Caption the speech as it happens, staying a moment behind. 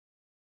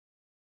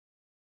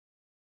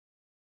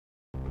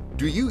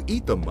Do you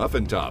eat the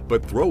muffin top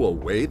but throw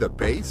away the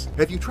base?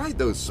 Have you tried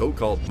those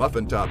so-called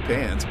muffin top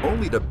pans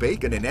only to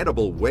bake an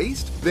inedible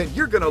waste? Then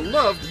you're gonna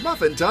love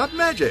Muffin Top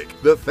Magic,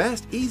 the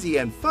fast, easy,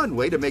 and fun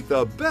way to make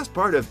the best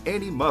part of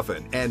any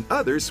muffin and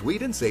other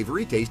sweet and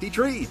savory tasty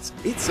treats.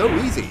 It's so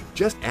easy.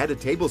 Just add a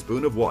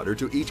tablespoon of water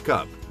to each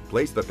cup.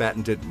 Place the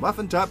patented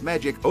Muffin Top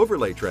Magic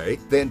overlay tray,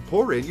 then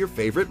pour in your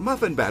favorite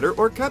muffin batter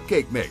or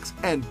cupcake mix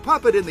and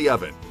pop it in the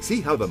oven.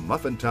 See how the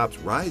muffin tops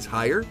rise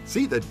higher?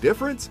 See the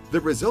difference? The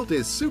result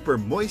is super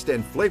moist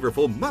and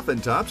flavorful muffin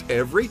tops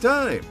every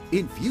time.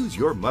 Infuse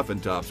your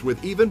muffin tops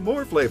with even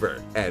more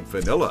flavor. Add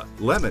vanilla,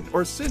 lemon,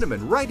 or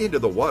cinnamon right into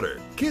the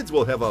water. Kids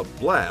will have a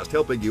blast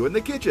helping you in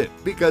the kitchen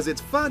because it's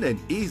fun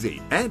and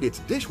easy, and it's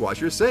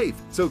dishwasher safe,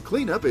 so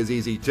cleanup is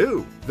easy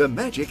too. The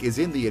magic is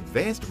in the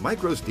advanced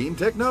micro steam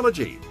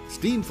technology.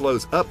 Steam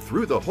flows up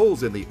through the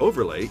holes in the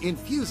overlay,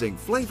 infusing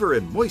flavor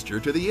and moisture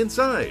to the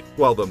inside,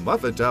 while the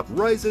muffin top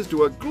rises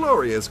to a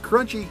glorious,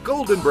 crunchy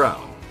golden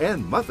brown.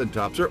 And muffin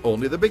tops are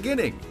only the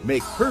beginning.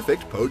 Make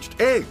perfect poached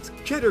eggs,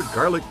 cheddar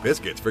garlic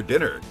biscuits for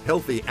dinner,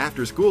 healthy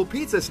after-school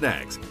pizza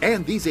snacks,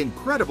 and these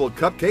incredible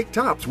cupcake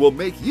tops will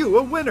make you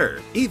a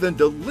winner. Even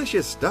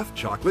delicious stuffed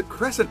chocolate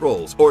crescent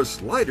rolls or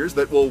sliders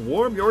that will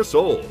warm your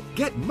soul.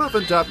 Get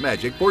Muffin Top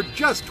Magic for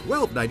just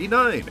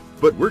 $12.99.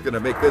 But we're gonna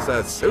make this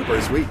a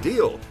super sweet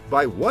deal.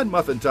 Buy one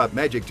Muffin Top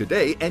Magic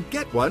today and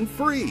get one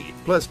free,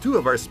 plus 2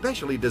 of our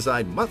specially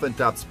designed Muffin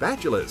Top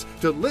spatulas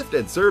to lift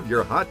and serve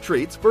your hot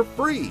treats for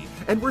free.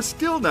 And we're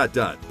still not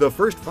done. The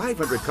first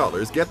 500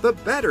 callers get the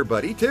Batter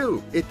Buddy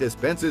too. It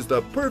dispenses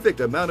the perfect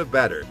amount of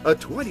batter, a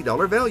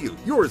 $20 value,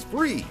 yours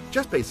free.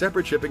 Just pay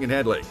separate shipping and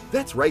handling.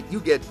 That's right,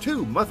 you get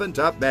 2 Muffin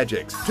Top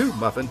Magics, 2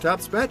 Muffin Top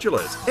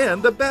spatulas,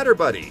 and the Batter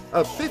Buddy,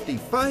 a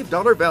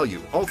 $55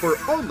 value, all for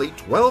only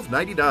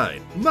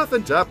 $12.99. Muffin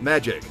Top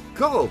Magic.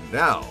 Call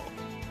now.